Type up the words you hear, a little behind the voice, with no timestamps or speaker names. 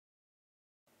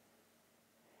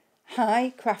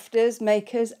Hi, crafters,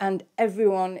 makers, and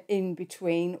everyone in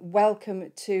between.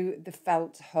 Welcome to the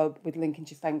Felt Hub with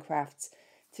Lincolnshire Fen Crafts.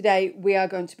 Today, we are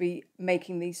going to be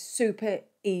making these super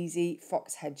easy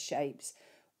fox head shapes.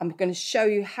 I'm going to show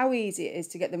you how easy it is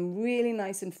to get them really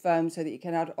nice and firm so that you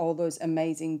can add all those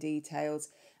amazing details.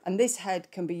 And this head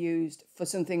can be used for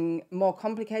something more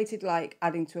complicated, like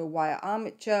adding to a wire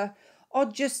armature, or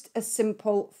just a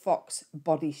simple fox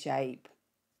body shape.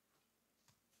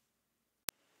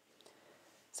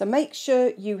 So make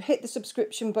sure you hit the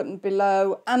subscription button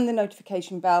below and the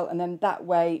notification bell, and then that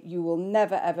way you will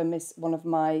never ever miss one of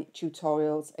my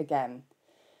tutorials again.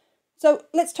 So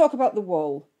let's talk about the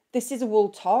wool. This is a wool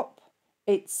top.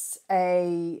 It's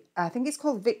I think it's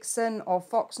called Vixen or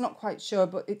Fox, not quite sure,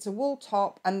 but it's a wool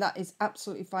top and that is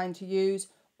absolutely fine to use.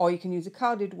 Or you can use a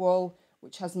carded wool,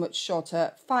 which has much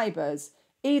shorter fibres.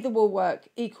 Either will work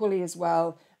equally as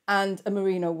well, and a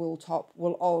merino wool top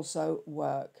will also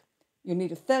work. You'll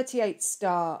need a 38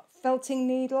 star felting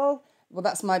needle. Well,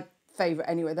 that's my favourite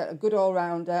anyway. That's a good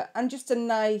all-rounder, and just a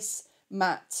nice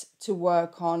mat to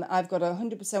work on. I've got a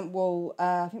 100% wool,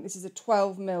 I think this is a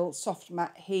 12mm soft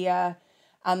mat here,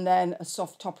 and then a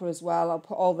soft topper as well. I'll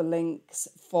put all the links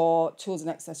for tools and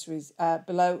accessories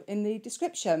below in the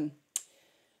description.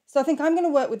 So I think I'm going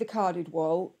to work with the carded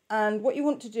wool, and what you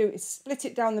want to do is split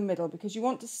it down the middle because you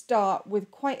want to start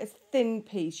with quite a thin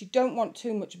piece. You don't want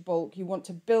too much bulk. You want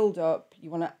to build up, you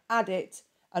want to add it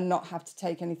and not have to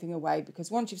take anything away, because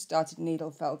once you've started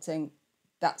needle felting,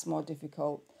 that's more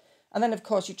difficult. And then of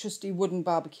course your trusty wooden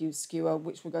barbecue skewer,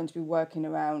 which we're going to be working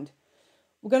around.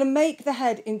 We're going to make the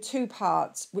head in two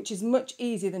parts, which is much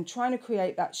easier than trying to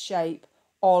create that shape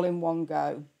all in one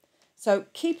go. So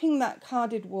keeping that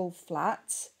carded wool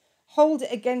flat, hold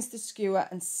it against the skewer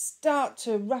and start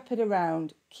to wrap it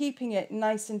around, keeping it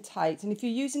nice and tight. And if you're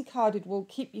using carded wool,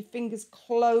 keep your fingers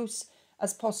close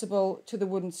as possible to the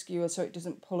wooden skewer so it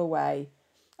doesn't pull away.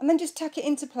 And then just tack it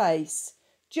into place.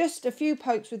 Just a few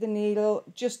pokes with the needle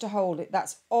just to hold it.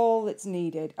 That's all that's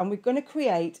needed. And we're going to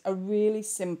create a really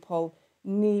simple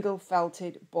needle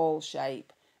felted ball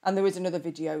shape. And there is another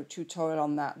video tutorial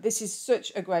on that. This is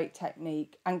such a great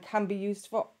technique and can be used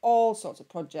for all sorts of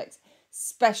projects,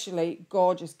 especially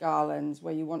gorgeous garlands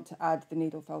where you want to add the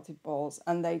needle felted balls,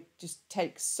 and they just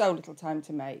take so little time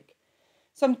to make.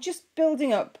 So I'm just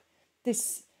building up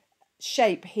this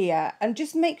shape here, and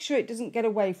just make sure it doesn't get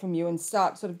away from you and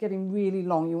start sort of getting really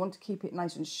long. You want to keep it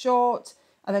nice and short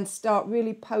and then start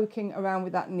really poking around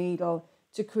with that needle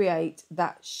to create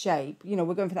that shape. You know,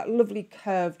 we're going for that lovely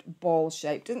curved ball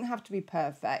shape. It doesn't have to be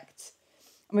perfect,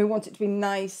 and we want it to be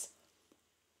nice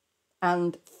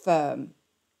and firm.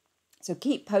 So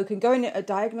keep poking, going at a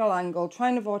diagonal angle, try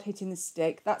and avoid hitting the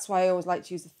stick. That's why I always like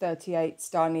to use the 38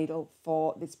 star needle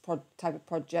for this type of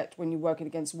project when you're working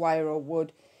against wire or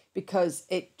wood, because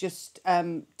it just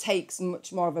takes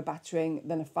much more of a battering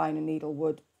than a finer needle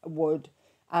would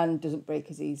and doesn't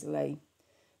break as easily.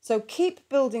 So keep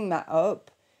building that up.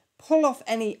 Pull off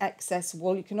any excess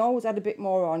wool. You can always add a bit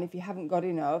more on if you haven't got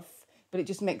enough, but it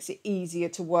just makes it easier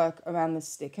to work around the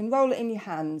stick, and roll it in your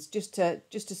hands just to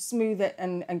smooth it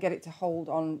and get it to hold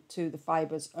on to the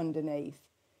fibres underneath.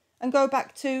 And go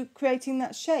back to creating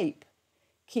that shape.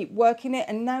 Keep working it,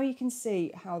 and now you can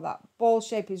see how that ball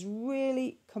shape is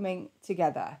really coming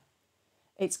together.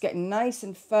 It's getting nice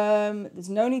and firm. There's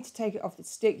no need to take it off the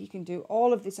stick. You can do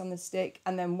all of this on the stick,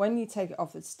 and then when you take it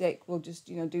off the stick, we'll just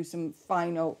do some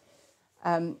final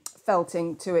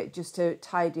felting to it just to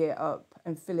tidy it up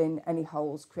and fill in any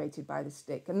holes created by the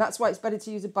stick. And that's why it's better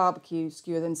to use a barbecue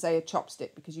skewer than, say, a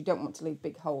chopstick, because you don't want to leave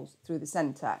big holes through the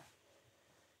centre.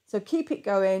 So keep it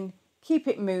going, keep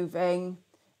it moving,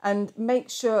 and make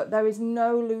sure there is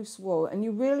no loose wool. And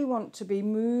you really want to be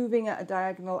moving at a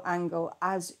diagonal angle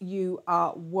as you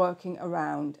are working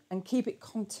around, and keep it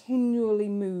continually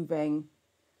moving.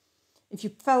 If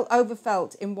you over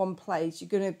felt in one place, you're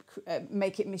going to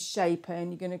make it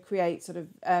misshapen. You're going to create sort of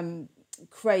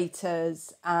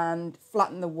craters and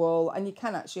flatten the wool, and you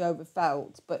can actually over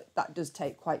felt, but that does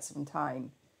take quite some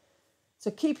time.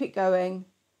 So keep it going,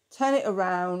 turn it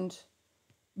around,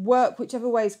 work whichever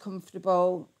way is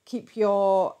comfortable. Keep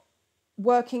your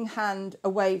working hand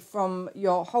away from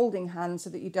your holding hand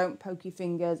so that you don't poke your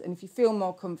fingers, and if you feel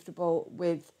more comfortable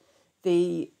with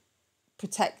the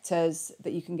protectors,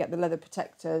 that you can get the leather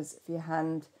protectors for your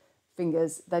hand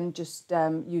fingers, then just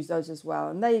use those as well.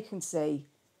 And there you can see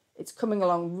it's coming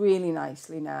along really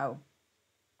nicely now.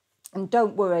 And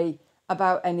don't worry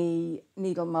about any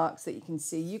needle marks that you can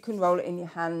see. You can roll it in your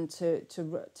hand to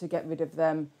get rid of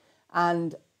them,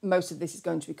 and most of this is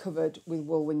going to be covered with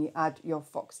wool when you add your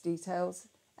fox details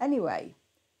anyway.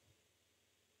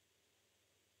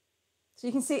 So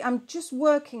you can see I'm just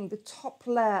working the top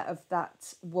layer of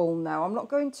that wool now. I'm not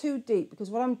going too deep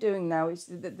because what I'm doing now is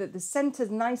the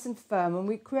centre's nice and firm, and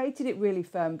we created it really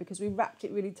firm because we wrapped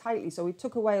it really tightly. So we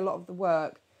took away a lot of the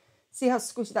work. See how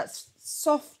squishy, that's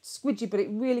soft, squidgy, but it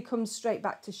really comes straight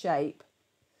back to shape.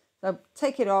 So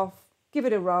take it off, give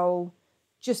it a roll,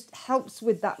 just helps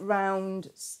with that round,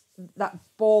 that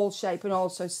ball shape, and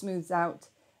also smooths out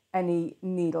any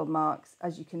needle marks,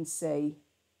 as you can see.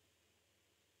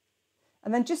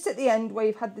 And then just at the end where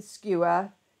you've had the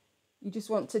skewer, you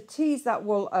just want to tease that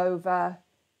wool over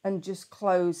and just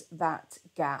close that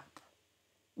gap.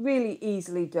 Really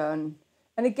easily done.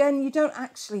 And again, you don't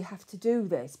actually have to do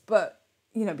this, but,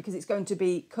 you know, because it's going to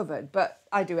be covered, but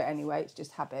I do it anyway, it's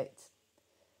just habit.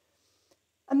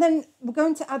 And then we're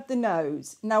going to add the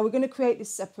nose. Now we're going to create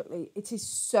this separately. It is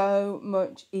so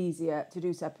much easier to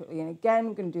do separately. And again,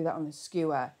 we're going to do that on the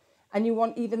skewer. And you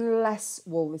want even less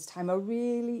wool this time, a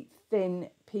really thin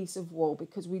piece of wool,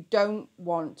 because we don't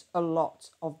want a lot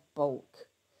of bulk.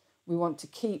 We want to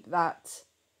keep that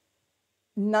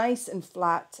nice and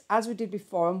flat as we did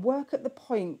before and work at the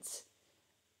point.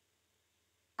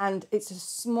 And it's a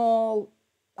small,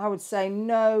 I would say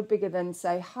no bigger than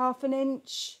say 1/2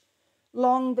 inch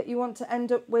long that you want to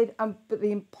end up with. But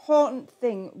the important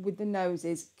thing with the nose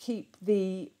is keep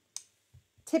the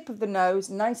tip of the nose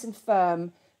nice and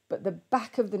firm, but the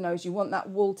back of the nose, you want that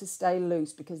wool to stay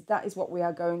loose because that is what we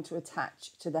are going to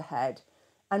attach to the head.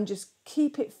 And just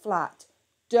keep it flat.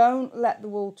 Don't let the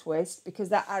wool twist because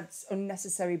that adds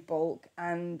unnecessary bulk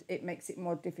and it makes it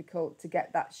more difficult to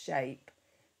get that shape.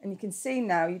 And you can see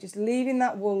now you're just leaving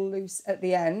that wool loose at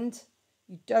the end.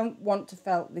 You don't want to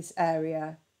felt this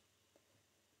area.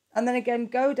 And then again,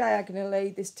 go diagonally.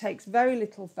 This takes very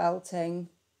little felting.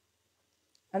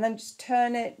 And then just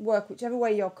turn it, work whichever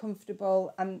way you're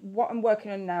comfortable. And what I'm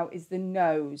working on now is the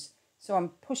nose. So I'm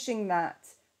pushing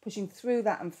through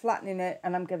that and flattening it,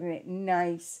 and I'm getting it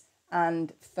nice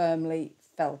and firmly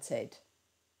felted.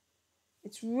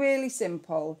 It's really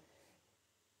simple.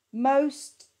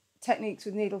 Most techniques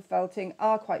with needle felting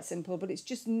are quite simple, but it's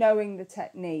just knowing the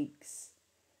techniques.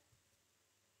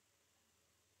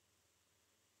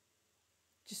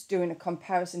 Just doing a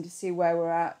comparison to see where we're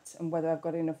at and whether I've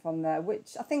got enough on there,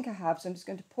 which I think I have. So I'm just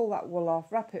going to pull that wool off,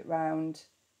 wrap it round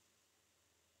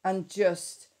and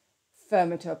just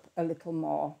firm it up a little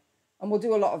more. And we'll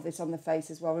do a lot of this on the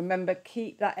face as well. Remember,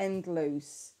 keep that end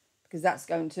loose because that's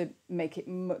going to make it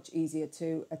much easier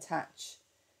to attach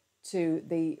to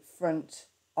the front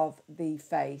of the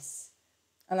face.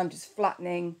 And I'm just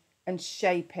flattening and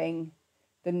shaping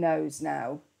the nose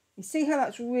now. You see how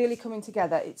that's really coming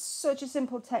together? It's such a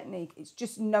simple technique. It's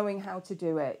just knowing how to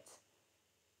do it.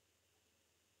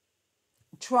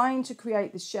 Trying to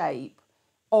create the shape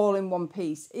all in one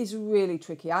piece is really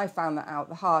tricky. I found that out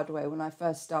the hard way when I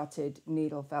first started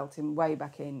needle felting way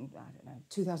back in, I don't know,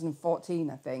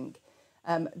 2014, I think.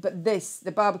 But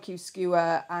the barbecue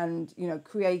skewer and, you know,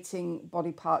 creating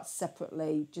body parts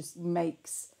separately just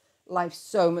makes life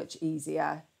so much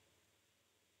easier.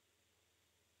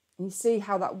 And you see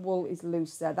how that wool is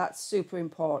loose there. That's super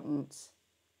important.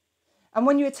 And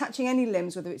when you're attaching any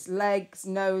limbs, whether it's legs,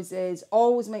 noses,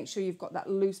 always make sure you've got that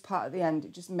loose part at the end.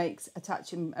 It just makes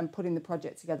attaching and putting the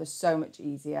project together so much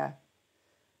easier.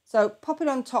 So pop it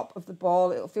on top of the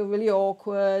ball. It'll feel really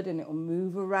awkward and it'll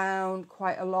move around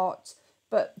quite a lot.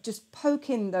 But just poke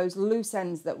in those loose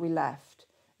ends that we left.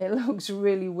 It looks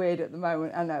really weird at the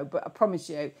moment, I know, but I promise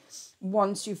you,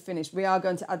 once you've finished, we are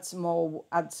going to add some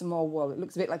more wool. It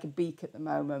looks a bit like a beak at the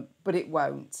moment, but it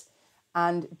won't.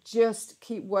 And just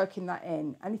keep working that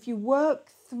in. And if you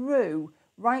work through,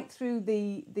 right through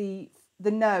the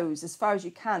nose as far as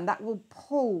you can, that will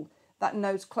pull that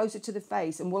nose closer to the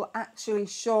face and will actually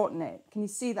shorten it. Can you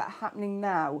see that happening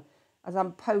now as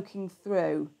I'm poking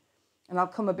through? And I'll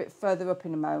come a bit further up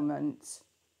in a moment.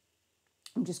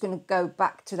 I'm just going to go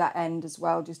back to that end as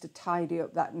well, just to tidy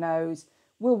up that nose.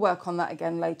 We'll work on that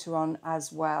again later on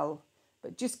as well.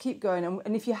 But just keep going.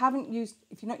 And if you're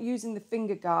not using the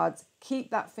finger guards,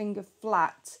 keep that finger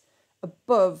flat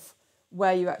above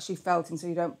where you're actually felting so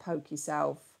you don't poke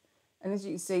yourself. And as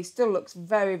you can see, still looks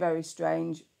very, very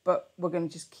strange, but we're going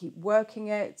to just keep working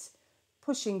it,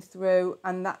 pushing through,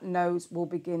 and that nose will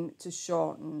begin to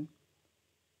shorten.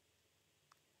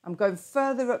 I'm going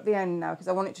further up the end now because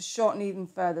I want it to shorten even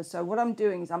further. So what I'm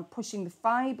doing is I'm pushing the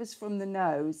fibres from the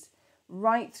nose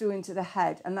right through into the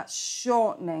head, and that's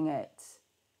shortening it.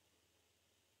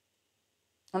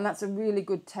 And that's a really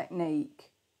good technique.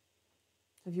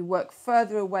 So if you work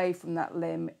further away from that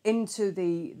limb into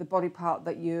the body part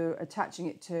that you're attaching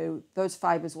it to, those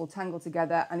fibres will tangle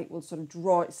together and it will sort of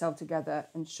draw itself together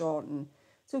and shorten.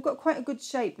 So we've got quite a good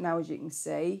shape now, as you can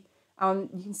see. You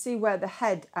can see where the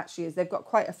head actually is. They've got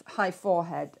quite a high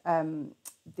forehead,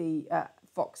 the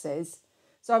foxes.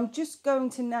 So I'm just going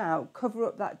to now cover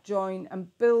up that join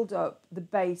and build up the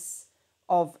base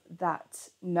of that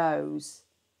nose,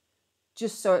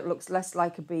 just so it looks less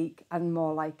like a beak and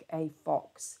more like a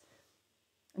fox.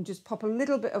 And just pop a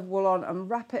little bit of wool on and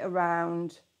wrap it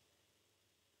around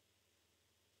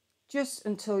just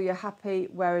until you're happy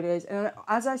where it is. And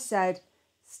as I said,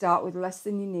 start with less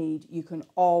than you need. You can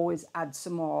always add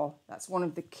some more. That's one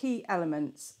of the key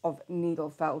elements of needle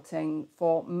felting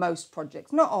for most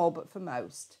projects. Not all, but for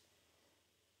most.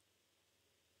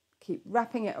 Keep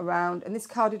wrapping it around. And this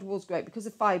carded wool is great because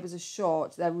the fibres are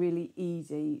short. They're really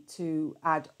easy to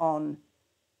add on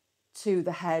to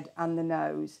the head and the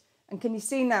nose. And can you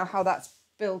see now how that's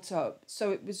built up?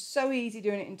 So it was so easy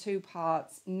doing it in 2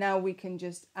 parts. Now we can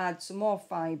just add some more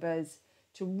fibres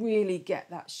to really get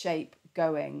that shape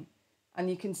going. And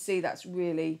you can see that's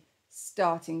really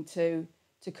starting to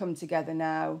come together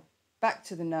now. Back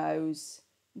to the nose.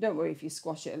 Don't worry if you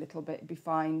squash it a little bit, it'll be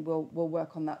fine. We'll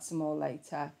work on that some more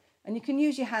later. And you can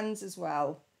use your hands as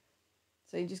well.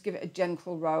 So you just give it a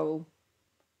gentle roll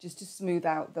just to smooth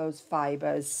out those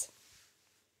fibres.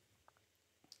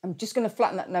 I'm just going to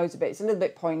flatten that nose a bit. It's a little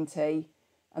bit pointy,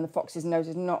 and the fox's nose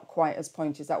is not quite as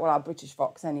pointy as that. Well, our British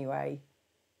fox anyway.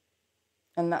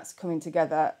 And that's coming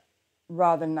together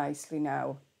rather nicely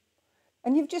now.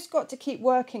 And you've just got to keep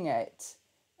working it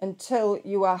until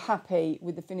you are happy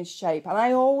with the finished shape. And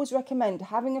I always recommend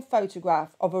having a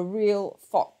photograph of a real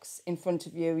fox in front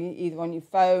of you, either on your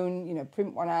phone, you know,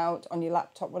 print one out on your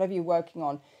laptop, whatever you're working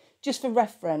on, just for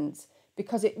reference.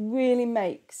 Because it really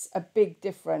makes a big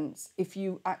difference if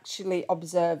you actually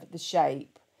observe the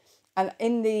shape. And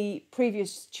in the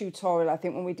previous tutorial, I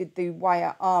think when we did the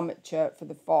wire armature for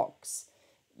the fox,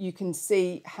 you can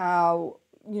see how,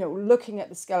 you know, looking at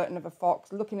the skeleton of a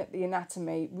fox, looking at the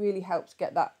anatomy really helps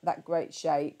get that great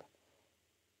shape.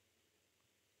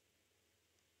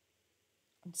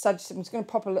 So I'm just going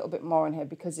to pop a little bit more in here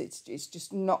because it's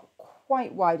just not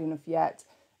quite wide enough yet.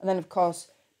 And then, of course,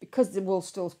 because the wool's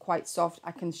still quite soft,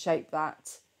 I can shape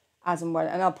that as and when.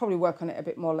 And I'll probably work on it a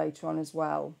bit more later on as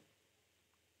well.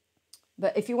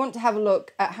 But if you want to have a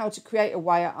look at how to create a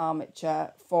wire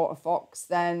armature for a fox,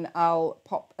 then I'll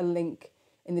pop a link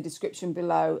in the description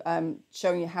below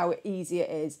showing you how easy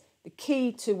it is. The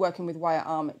key to working with wire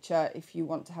armature, if you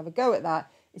want to have a go at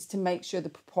that, is to make sure the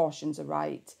proportions are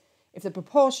right. If the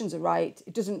proportions are right,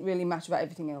 it doesn't really matter about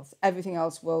everything else. Everything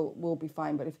else will be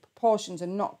fine. But if proportions are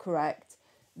not correct,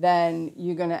 then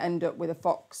you're going to end up with a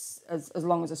fox as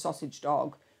long as a sausage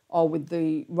dog, or with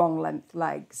the wrong length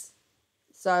legs.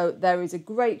 So there is a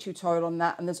great tutorial on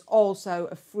that, and there's also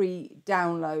a free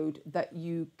download that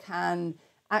you can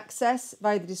access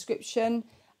via the description,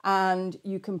 and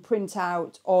you can print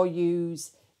out or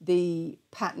use the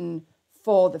pattern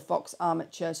for the fox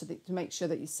armature so that to make sure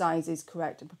that your size is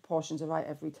correct and proportions are right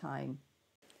every time.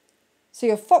 So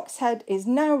your fox head is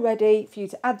now ready for you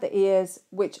to add the ears,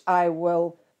 which I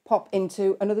will pop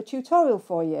into another tutorial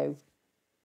for you.